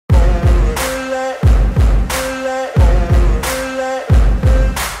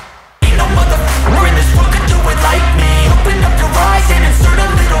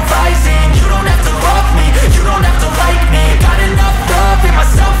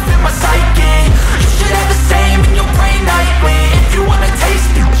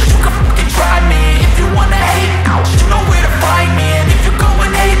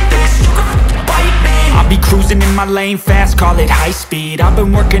my lane fast, call it high speed. I've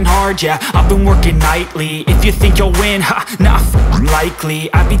been working hard, yeah, I've been working nightly. If you think you'll win, ha, nah,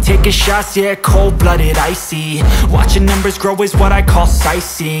 likely. I be taking shots, yeah, cold-blooded, icy. Watching numbers grow is what I call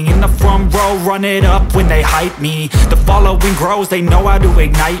sightseeing. In the front row, run it up when they hype me. The following grows, they know how to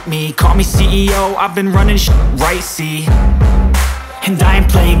ignite me. Call me CEO, I've been running shit right, see. And I ain't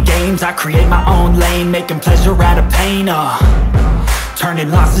playing games, I create my own lane, making pleasure out of pain,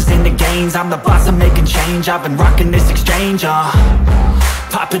 turning losses into gains. I'm the boss, I'm making change. I've been rocking this exchange,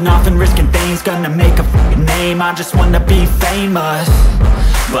 popping off and risking things. Gonna make a f***ing name. I just wanna be famous,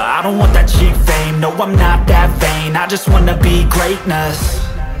 but I don't want that cheap fame. No, I'm not that vain. I just wanna be greatness.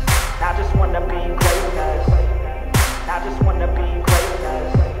 I just wanna be greatness. I just wanna be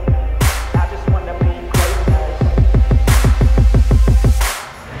greatness. I just wanna be greatness.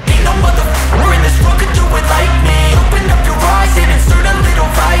 Ain't no motherfucker in this world could do it like me. Open up your eyes and insert a little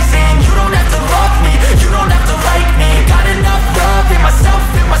rising. You don't have to love me, you don't have to like me. Got enough love in myself,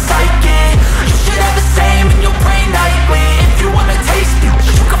 in my psyche. You should have the same in your brain nightly. If you wanna taste me,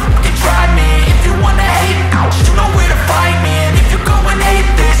 you can fucking try me. If you wanna hate me, you know where to find me. And if you go and hate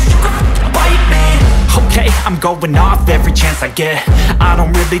this, you can fucking bite me. Okay, I'm going off every chance I get. I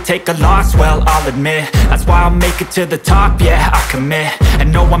don't really take a loss, well, I'll admit. That's why I'll make it to the top, yeah, I commit.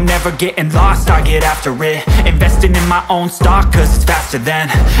 And no, I'm never getting lost, I get after it. Investing in my own stock, cause it's faster than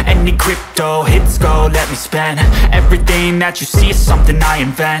any crypto hits go, let me spend. Everything that you see is something I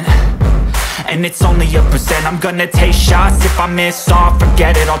invent, and it's only a percent. I'm gonna take shots, if I miss all,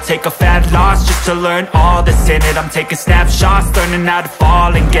 forget it. I'll take a fat loss just to learn all that's in it. I'm taking snapshots, learning how to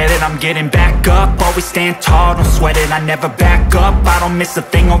fall and get it. I'm getting back up, always stand tall, don't sweat it. I never back up, I don't miss a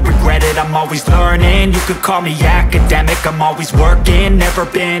thing or regret it. I'm always learning, you could call me academic. I'm always working, never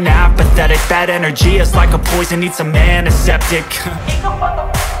been apathetic. Bad energy is like a poison, needs some antiseptic. Ain't no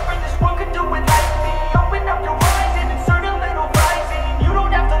motherfucker in this world could do it like me. Open up your eyes and insert a little rising. You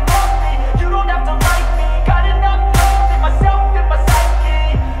don't have to love me, you don't have to like me. Got enough love in myself, in my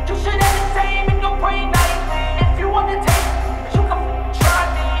psyche. You should have the same in your brain nightly. If you wanna taste me, you can try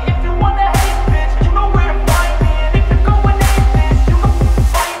me. If you wanna hate bitch, you know where to find me. And if you go and hate this, you can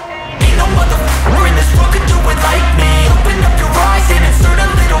fight me. Ain't no motherfucker in this world could do it like me. Open up your eyes and insert a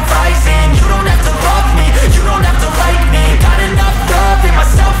little rising. You don't have to love me, you don't have to like me. Got enough love in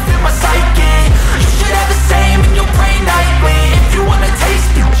myself, in my psyche. You should have the same in your brain nightly. If you wanna taste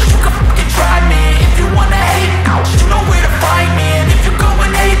me, you can fucking try me. If you wanna hate me, you know where to find me. And if you go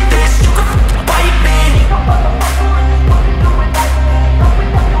and hate this, you can fucking bite me. Ain't no motherfucker in this world can do it like me. Open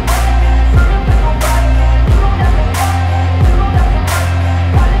up your eyes and insert a little rising. You don't have to love me, you don't have to like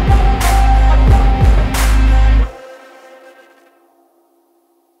me. Got enough love in myself.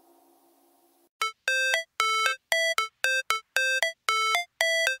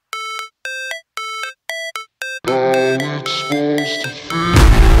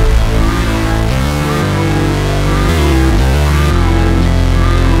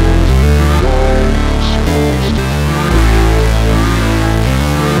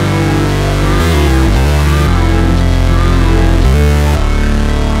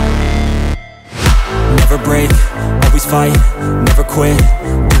 Never break, always fight, never quit,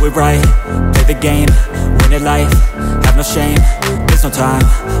 do it right, play the game, win it life, have no shame, there's no time,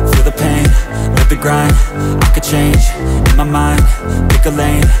 feel the pain, live the grind, I could change, in my mind, pick a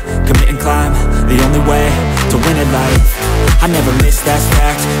lane, commit and climb, the only way to win it life. I never miss, that's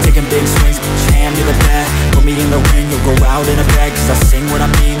fact, taking big swings, hand me the bat, put me in the ring, you'll go out in a bag, cause I sing what I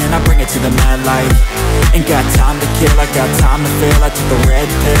mean and I bring it to the mad light. Ain't got time to kill, I got time to feel, I took the red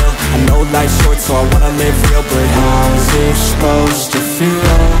pill, I know life's short so I wanna live real, but how's it supposed to feel?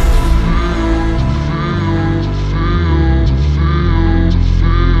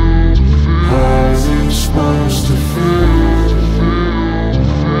 How's it supposed to feel?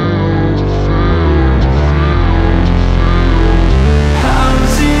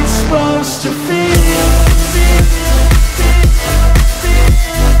 How's it supposed to feel?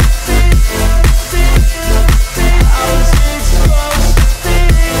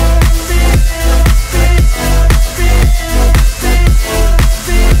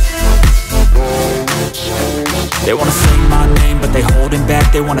 They wanna say my name, but they holding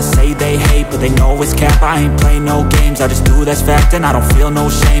back. They wanna say they hate, but they know it's cap. I ain't play no games, I just do that's fact. And I don't feel no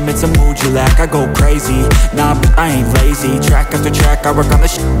shame, it's a mood you lack. I go crazy, nah, but I ain't lazy. Track after track, I work on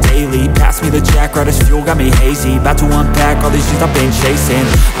this shit daily. Pass me the jack, right as fuel, got me hazy. About to unpack all these things I've been chasing.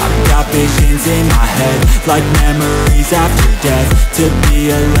 I've got visions in my head, like memories after death. To be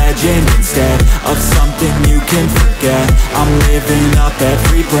a legend instead of something you can forget. I'm living up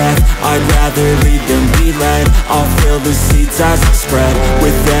every breath, I'd rather lead than be led. I'll fill the seats as I spread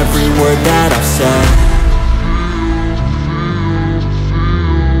with every word that I've said.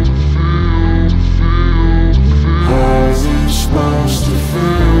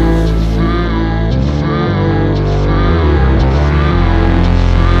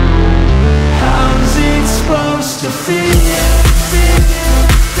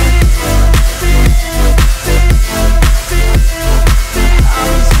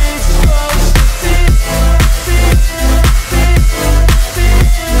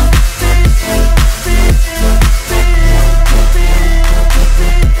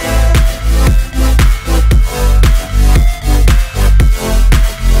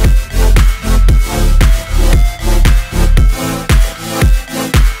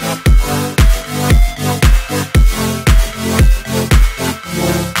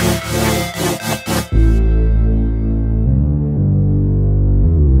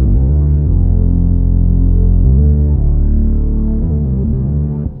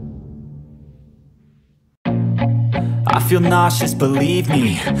 feel nauseous, believe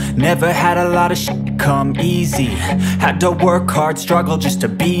me. Never had a lot of shit come easy. Had to work hard, struggle just to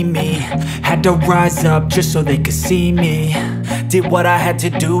be me. Had to rise up just so they could see me. Did what I had to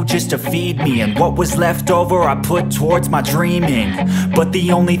do just to feed me. And what was left over I put towards my dreaming. But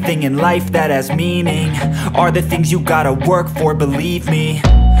the only thing in life that has meaning are the things you gotta work for, believe me.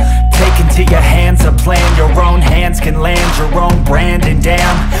 Take into your hands a plan. Your own hands can land your own brand. And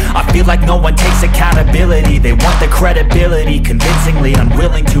damn, I feel like no one takes accountability. They want the credibility, convincingly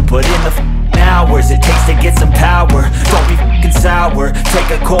unwilling to put in the hours it takes to get some power. Don't be f***ing sour. Take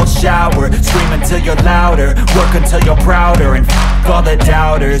a cold shower. Scream until you're louder. Work until you're prouder. And f*** all the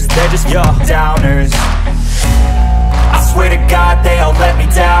doubters, they're just your downers. I swear to God they all let me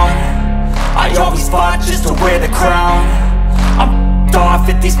down. I always fought just to wear the crown. I'm off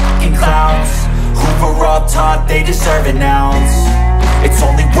at these fucking clowns who were all taught they deserve an ounce. It's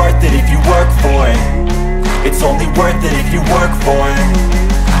only worth it if you work for it. It's only worth it if you work for it.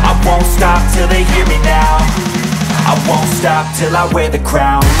 I won't stop till they hear me now. I won't stop till I wear the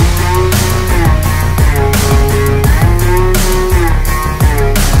crown.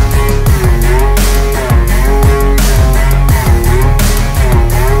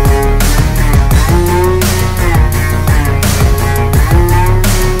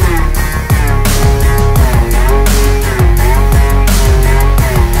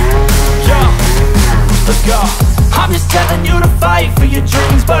 I'm just telling you to fight for your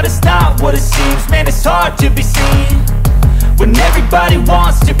dreams, but it's not what it seems. Man, it's hard to be seen when everybody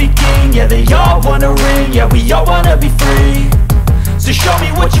wants to be king. Yeah, they all wanna ring, yeah, we all wanna be free. So show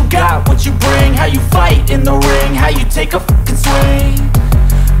me what you got, what you bring. How you fight in the ring, how you take a fucking swing.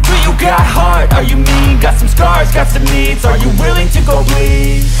 Do you got heart, are you mean? Got some scars, got some needs, are you willing to go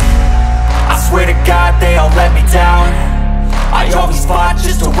bleed? I swear to God they all let me down. I always fought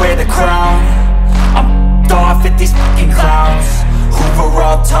just to wear the crown. I'm off at these fucking clowns who were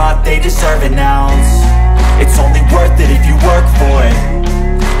all taught they deserve an ounce. It's only worth it if you work for it.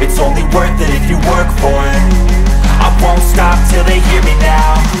 It's only worth it if you work for it. I won't stop till they hear me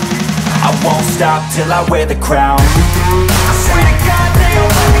now. I won't stop till I wear the crown. I swear to God they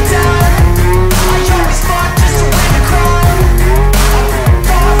all let me down. I always fought just to wear the crown. I'm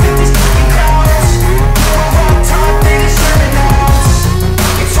off at these fucking clowns who were all taught they deserve an ounce.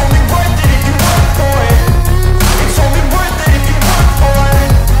 It's only worth it if you work for it. It's only worth it if you work for it.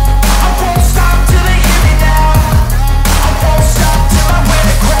 I won't stop till they hear me now. I won't stop till I wear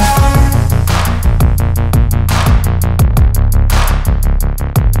the crown.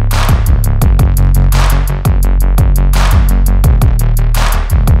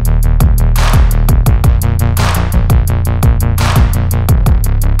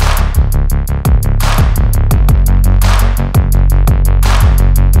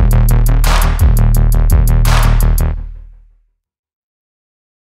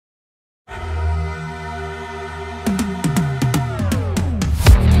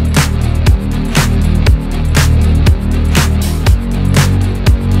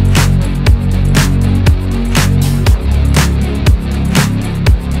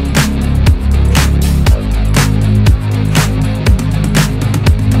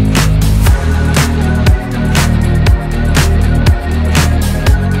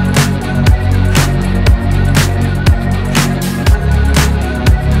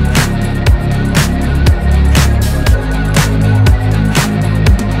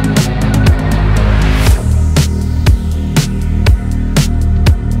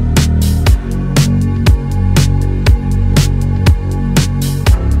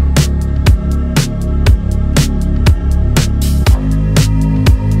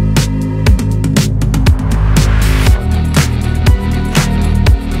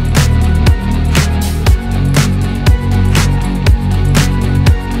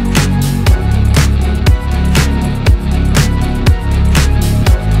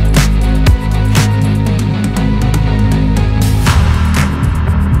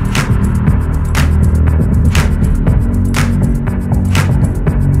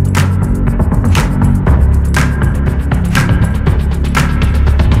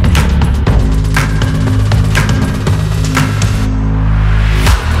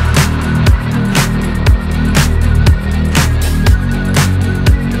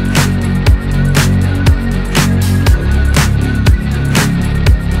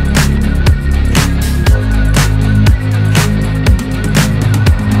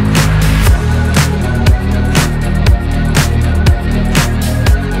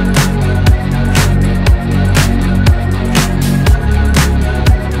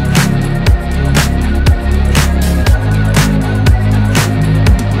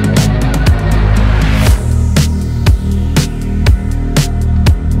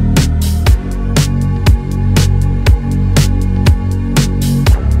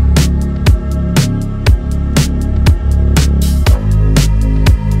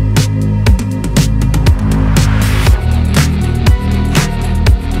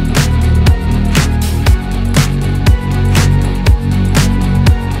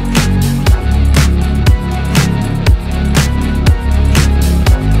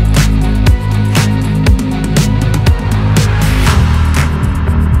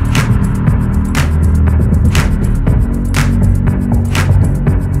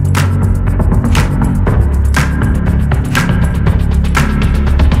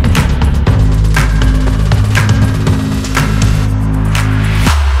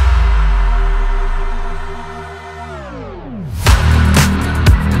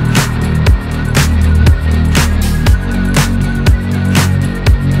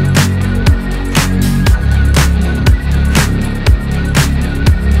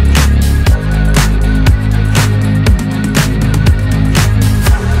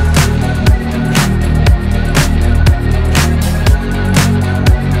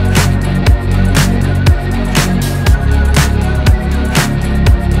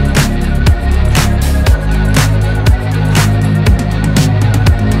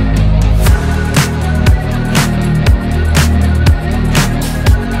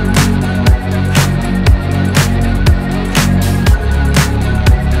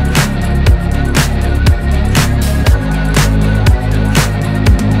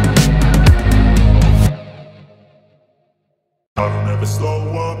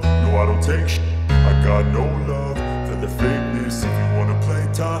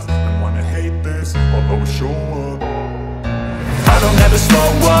 never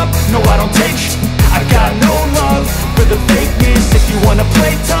slow up, no I don't take I got no love for the fakeness. If you wanna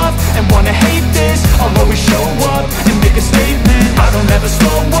play tough and wanna hate this, I'll always show up and make a statement. I don't ever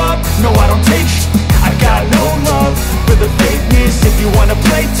slow up, no I don't take I got no love for the fakeness. If you wanna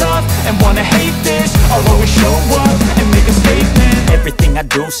play tough and wanna hate this, I'll always show up and make a statement. Everything I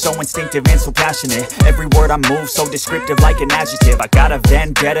do so instinctive and so passionate. Every word I move so descriptive like an adjective. I got a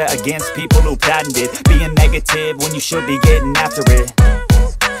vendetta against people who patented being negative when you should be getting after it.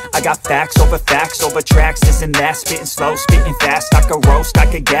 I got facts over tracks, this and that. Spitting slow, spitting fast, I could roast, I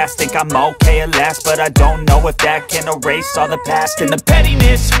could gas. Think I'm okay at last, but I don't know if that can erase all the past. And the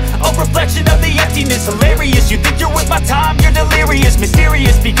pettiness, a reflection of the emptiness. Hilarious, you think you're with my time, you're delirious.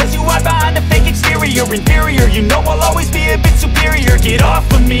 Mysterious, because you hide behind a fake exterior. Inferior, you know I'll always be a bit superior. Get off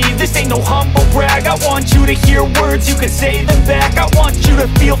of me, this ain't no humble brag. I want you to hear words, you can say them back. I want you to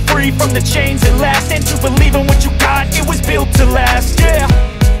feel free from the chains that last, and to believe in what you got, it was built to last, yeah.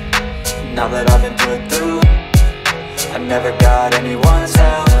 Now that I've been put through, I never got anyone's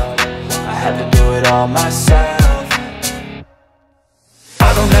help. I had to do it all myself.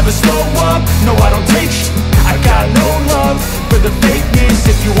 I don't ever slow up, no I don't take I got no love for the fakeness.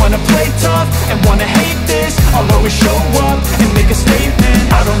 If you wanna play tough and wanna hate this, I'll always show up and make a statement.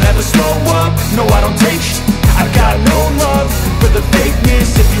 I don't ever slow up, no I don't take I got no love for the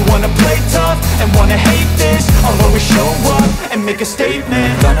fakeness. If you wanna play tough and wanna hate this, I'll always show up and make a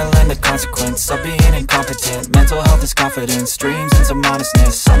statement. Gonna learn the consequence of being incompetent. Mental health is confidence, dreams and some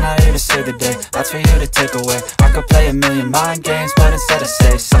honestness. I'm not here to save the day, that's for you to take away. I could play a million mind games, but instead I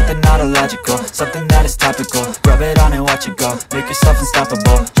say something not illogical, something that is topical. Rub it on and watch it go, make yourself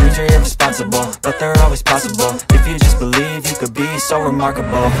unstoppable. Dreams are irresponsible, but they're always possible. If you just believe, you could be so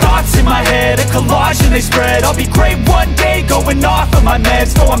remarkable. Thoughts in my head, a collage and they spread. I'll be great one day, going off of my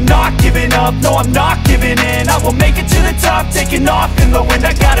meds. No, I'm not giving up, no, I'm not giving in. I will make it to the top, taking off in the wind.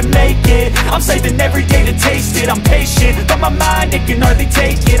 I gotta make it, I'm saving every day to taste it. I'm patient, but my mind, it can hardly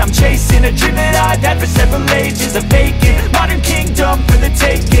take it. I'm chasing a dream that I've had for several ages. A vacant, modern kingdom for the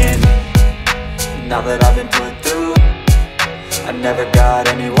taking. Now that I've been put through, I never got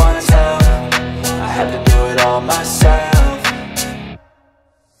anyone's help. I had to do it all myself.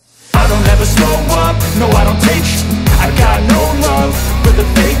 I don't ever slow up, no I don't take I got no love for the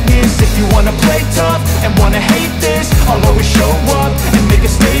fakeness. If you wanna play tough and wanna hate